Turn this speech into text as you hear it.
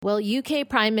Well, UK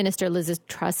Prime Minister Liz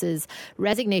Truss's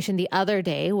resignation the other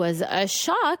day was a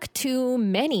shock to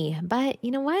many, but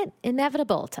you know what?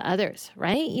 Inevitable to others,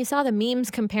 right? You saw the memes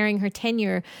comparing her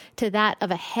tenure to that of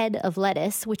a head of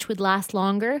lettuce, which would last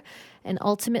longer, and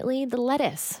ultimately the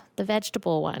lettuce, the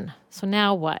vegetable one. So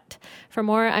now what? For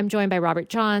more, I'm joined by Robert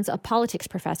Johns, a politics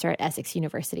professor at Essex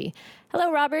University.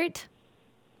 Hello, Robert.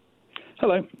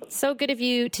 Hello. So good of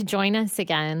you to join us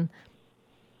again.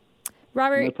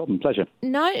 Robert, no problem, pleasure.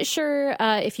 Not sure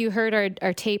if you heard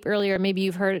our tape earlier. Maybe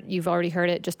you've already heard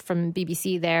it just from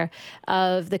BBC there,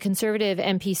 of the Conservative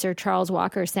MP Sir Charles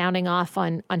Walker sounding off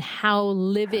on how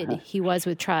livid he was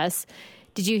with Truss.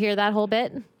 Did you hear that whole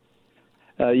bit?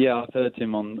 Yeah, I've heard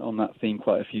him on that theme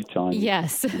quite a few times.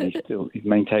 Yes. He's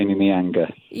maintaining the anger.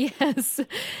 Yes.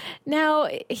 Now,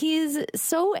 he's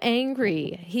so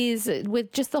angry. He's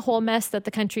with just the whole mess that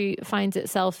the country finds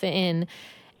itself in.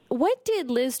 What did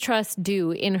Liz Truss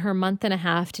do in her month and a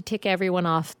half to tick everyone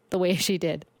off the way she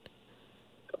did?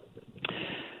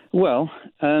 Well,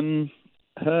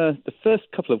 the first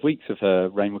couple of weeks of her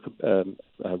reign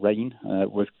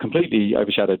was completely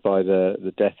overshadowed by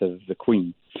the death of the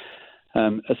Queen.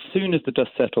 As soon as the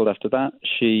dust settled after that,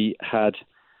 she had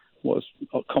what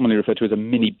was commonly referred to as a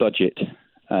mini budget,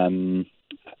 i.e.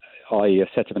 a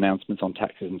set of announcements on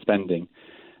taxes and spending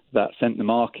that sent the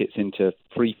markets into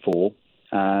free fall.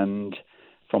 And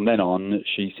from then on,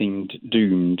 she seemed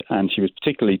doomed. And she was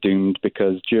particularly doomed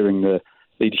because during the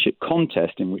leadership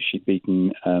contest in which she'd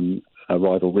beaten her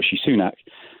rival Rishi Sunak,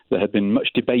 there had been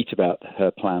much debate about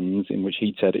her plans in which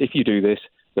he'd said, if you do this,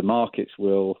 the markets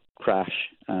will crash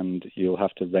and you'll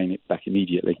have to rein it back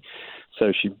immediately.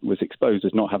 So she was exposed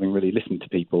as not having really listened to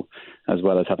people as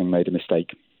well as having made a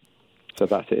mistake. So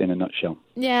that's it in a nutshell.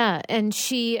 Yeah, and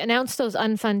she announced those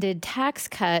unfunded tax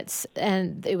cuts,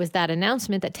 and it was that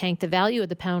announcement that tanked the value of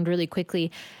the pound really quickly.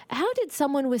 How did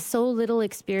someone with so little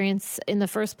experience in the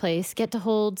first place get to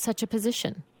hold such a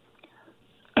position?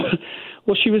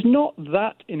 Well, she was not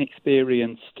that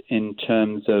inexperienced in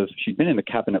terms of she'd been in the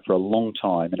cabinet for a long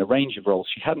time in a range of roles.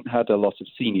 She hadn't had a lot of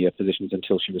senior positions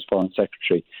until she was foreign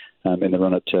secretary in the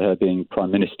run-up to her being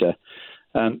prime minister.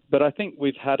 But I think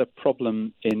we've had a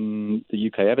problem in the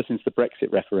UK ever since the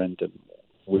Brexit referendum,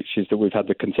 which is that we've had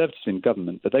the Conservatives in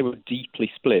government, but they were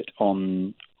deeply split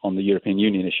on the European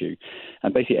Union issue.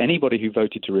 And basically anybody who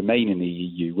voted to remain in the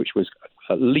EU, which was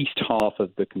at least half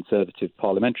of the Conservative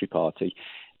Parliamentary Party,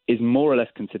 is more or less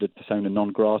considered persona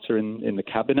non grata in the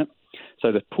cabinet.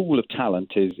 So the pool of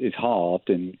talent is halved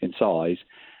in size.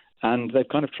 And they've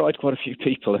kind of tried quite a few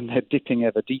people, and they're dipping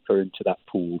ever deeper into that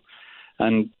pool.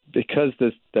 And because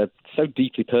they're so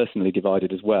deeply personally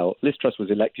divided as well, Liz Truss was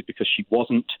elected because she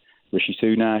wasn't Rishi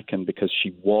Sunak and because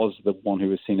she was the one who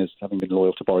was seen as having been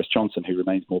loyal to Boris Johnson, who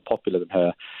remains more popular than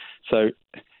her. So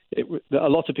a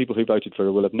lot of people who voted for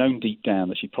her will have known deep down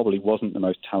that she probably wasn't the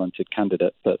most talented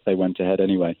candidate, but they went ahead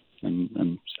anyway.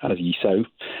 And as ye sow,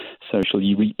 so shall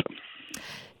ye reap.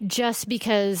 Just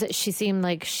because she seemed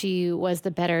like she was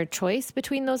the better choice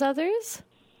between those others?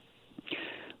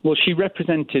 Well, she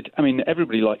represented,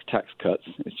 everybody likes tax cuts.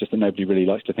 It's just that nobody really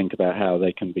likes to think about how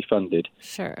they can be funded.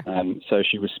 Sure. So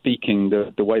she was speaking,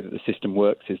 the way that the system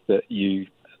works is that you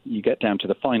get down to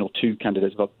the final two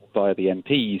candidates via the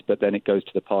MPs, but then it goes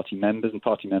to the party members, and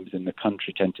party members in the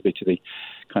country tend to be to the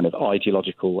kind of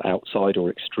ideological outside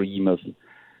or extreme of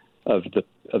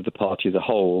the party as a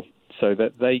whole. So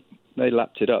that they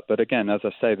lapped it up. But again, as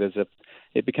I say,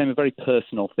 it became a very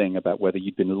personal thing about whether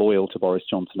you'd been loyal to Boris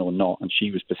Johnson or not, and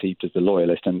she was perceived as the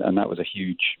loyalist, and that was a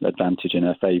huge advantage in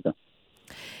her favour.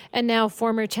 And now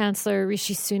former Chancellor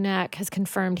Rishi Sunak has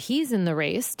confirmed he's in the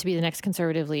race to be the next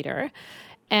Conservative leader.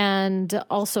 And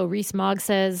also Rees-Mogg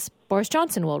says Boris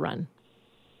Johnson will run.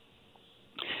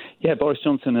 Yeah, Boris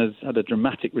Johnson has had a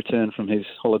dramatic return from his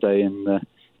holiday in the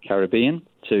Caribbean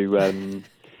to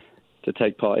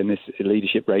take part in this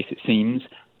leadership race, it seems.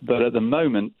 But at the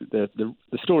moment, the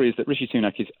story is that Rishi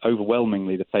Sunak is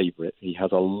overwhelmingly the favourite. He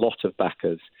has a lot of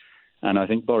backers. And I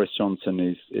think Boris Johnson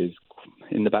is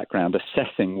in the background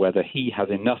assessing whether he has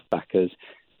enough backers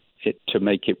to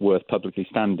make it worth publicly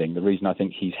standing. The reason I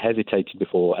think he's hesitated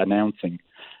before announcing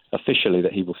officially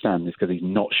that he will stand is because he's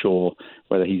not sure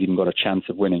whether he's even got a chance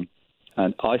of winning.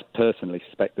 And I personally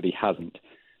suspect that he hasn't.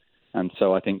 And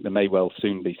so I think there may well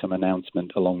soon be some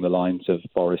announcement along the lines of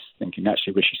Boris thinking,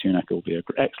 actually, Rishi Sunak will be an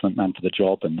excellent man for the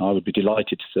job, and I would be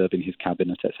delighted to serve in his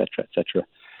cabinet, etc., etc.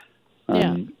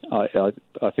 Yeah. I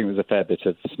think there's a fair bit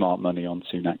of smart money on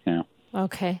Sunak now.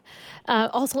 Okay.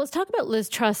 Also, let's talk about Liz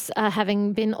Truss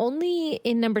having been only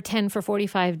in number 10 for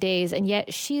 45 days, and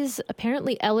yet she's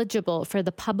apparently eligible for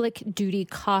the Public Duty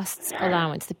Costs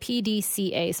Allowance, the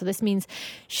PDCA. So this means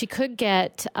she could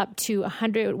get up to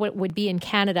what would be in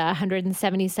Canada,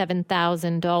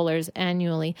 $177,000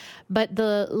 annually. But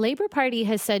the Labour Party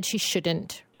has said she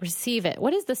shouldn't receive it.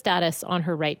 What is the status on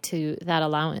her right to that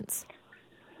allowance?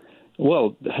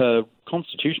 Well, her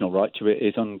constitutional right to it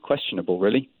is unquestionable,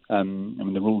 really. I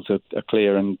mean, the rules are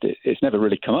clear, and it's never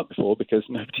really come up before because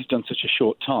nobody's done such a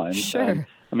short time. Sure.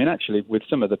 I mean, actually, with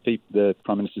some of the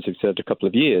prime ministers who've served a couple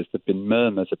of years, there've been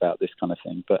murmurs about this kind of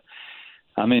thing. But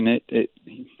I mean, it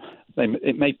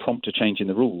may prompt a change in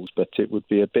the rules, but it would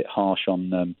be a bit harsh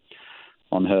on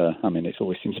her. I mean, it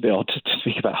always seems a bit odd to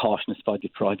speak about harshness by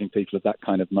depriving people of that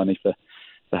kind of money for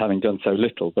having done so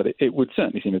little. But it would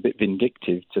certainly seem a bit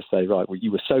vindictive to say, right, well,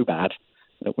 you were so bad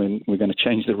that we're going to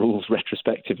change the rules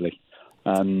retrospectively.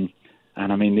 And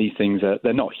I mean, these things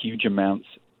they're not huge amounts.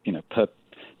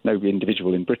 No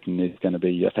individual in Britain is going to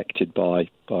be affected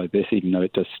by this, even though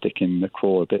it does stick in the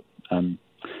craw a bit.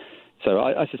 So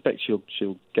I suspect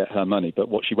she'll get her money, but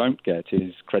what she won't get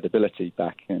is credibility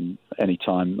back in any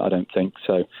time, I don't think.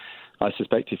 So I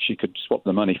suspect if she could swap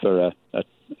the money for a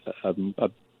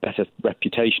better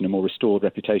reputation, a more restored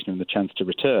reputation, and the chance to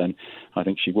return, I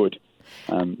think she would.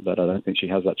 But I don't think she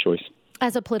has that choice.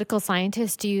 As a political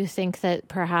scientist, do you think that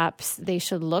perhaps they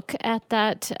should look at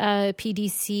that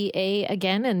PDCA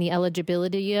again and the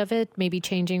eligibility of it, maybe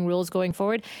changing rules going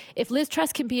forward? If Liz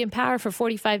Truss can be in power for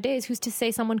 45 days, who's to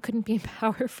say someone couldn't be in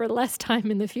power for less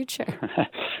time in the future?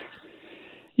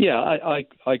 Yeah, I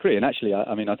agree. And actually,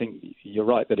 I mean, I think you're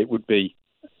right that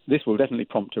this will definitely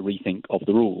prompt a rethink of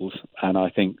the rules, and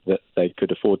I think that they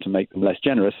could afford to make them less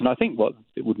generous. And I think what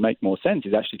it would make more sense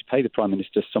is actually to pay the Prime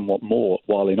Minister somewhat more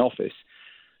while in office,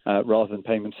 rather than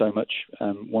paying them so much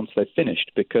once they've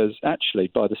finished, because actually,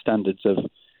 by the standards of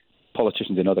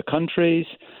politicians in other countries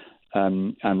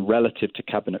and relative to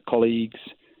cabinet colleagues,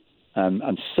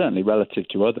 and certainly relative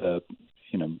to other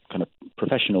kind of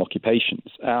professional occupations,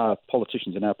 our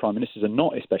politicians and our prime ministers are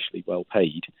not especially well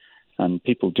paid. And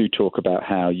people do talk about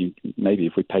how maybe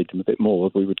if we paid them a bit more,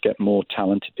 we would get more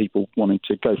talented people wanting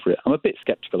to go for it. I'm a bit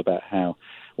sceptical about how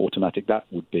automatic that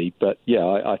would be. But yeah,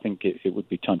 I think it would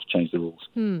be time to change the rules.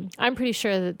 I'm pretty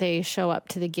sure that they show up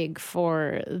to the gig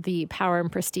for the power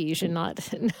and prestige and not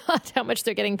how much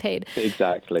they're getting paid.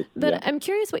 Exactly. But yeah. I'm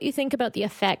curious what you think about the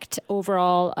effect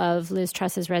overall of Liz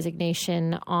Truss's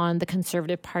resignation on the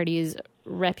Conservative Party's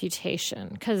reputation,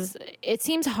 because it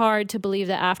seems hard to believe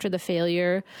that after the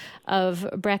failure of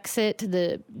Brexit,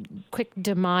 the quick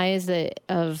demise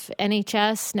of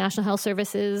NHS, National Health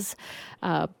Services,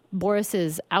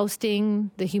 Boris's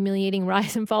ousting, the humiliating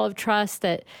rise and fall of Truss,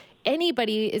 that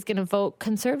anybody is going to vote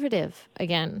Conservative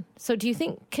again. So do you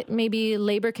think maybe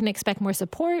Labour can expect more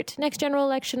support next general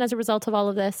election as a result of all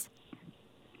of this?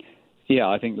 Yeah,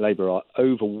 I think Labour are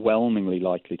overwhelmingly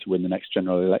likely to win the next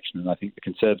general election, and I think the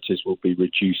Conservatives will be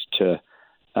reduced to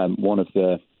one of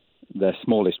their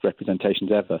smallest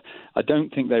representations ever. I don't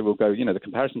think they will go, the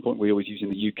comparison point we always use in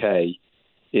the UK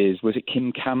is, was it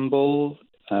Kim Campbell,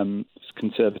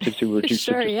 Conservatives who were reduced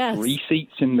sure, to yes. 3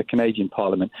 seats in the Canadian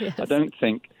Parliament? Yes. I don't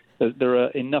think there are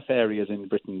enough areas in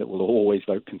Britain that will always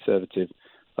vote Conservative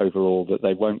overall that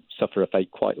they won't suffer a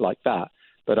fate quite like that.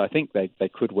 But I think they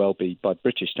could well be, by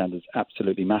British standards,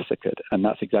 absolutely massacred. And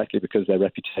that's exactly because their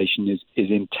reputation is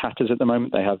in tatters at the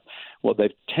moment. They have what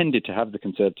they've tended to have, the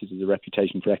Conservatives, is a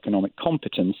reputation for economic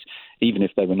competence, even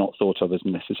if they were not thought of as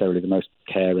necessarily the most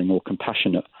caring or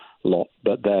compassionate lot.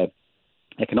 But their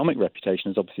economic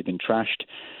reputation has obviously been trashed.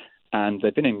 And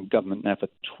they've been in government now for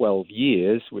 12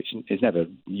 years, which is never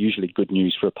usually good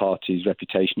news for a party's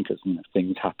reputation because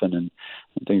things happen and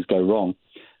things go wrong.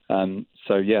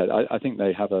 So, yeah, I think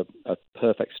they have a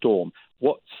perfect storm.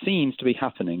 What seems to be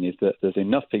happening is that there's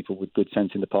enough people with good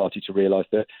sense in the party to realise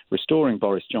that restoring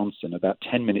Boris Johnson about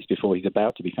 10 minutes before he's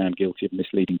about to be found guilty of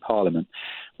misleading Parliament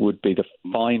would be the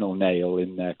final nail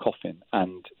in their coffin.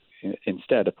 And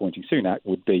instead, appointing Sunak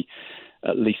would be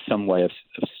at least some way of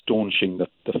staunching the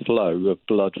flow of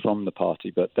blood from the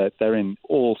party. But they're in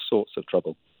all sorts of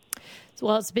trouble.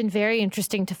 Well, it's been very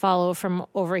interesting to follow from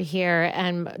over here,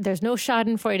 and there's no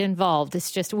schadenfreude involved.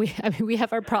 It's just we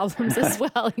have our problems as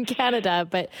well in Canada,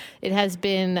 but it has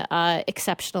been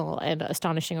exceptional and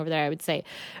astonishing over there, I would say.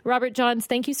 Robert Johns,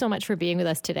 thank you so much for being with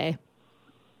us today.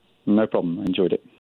 No problem. I enjoyed it.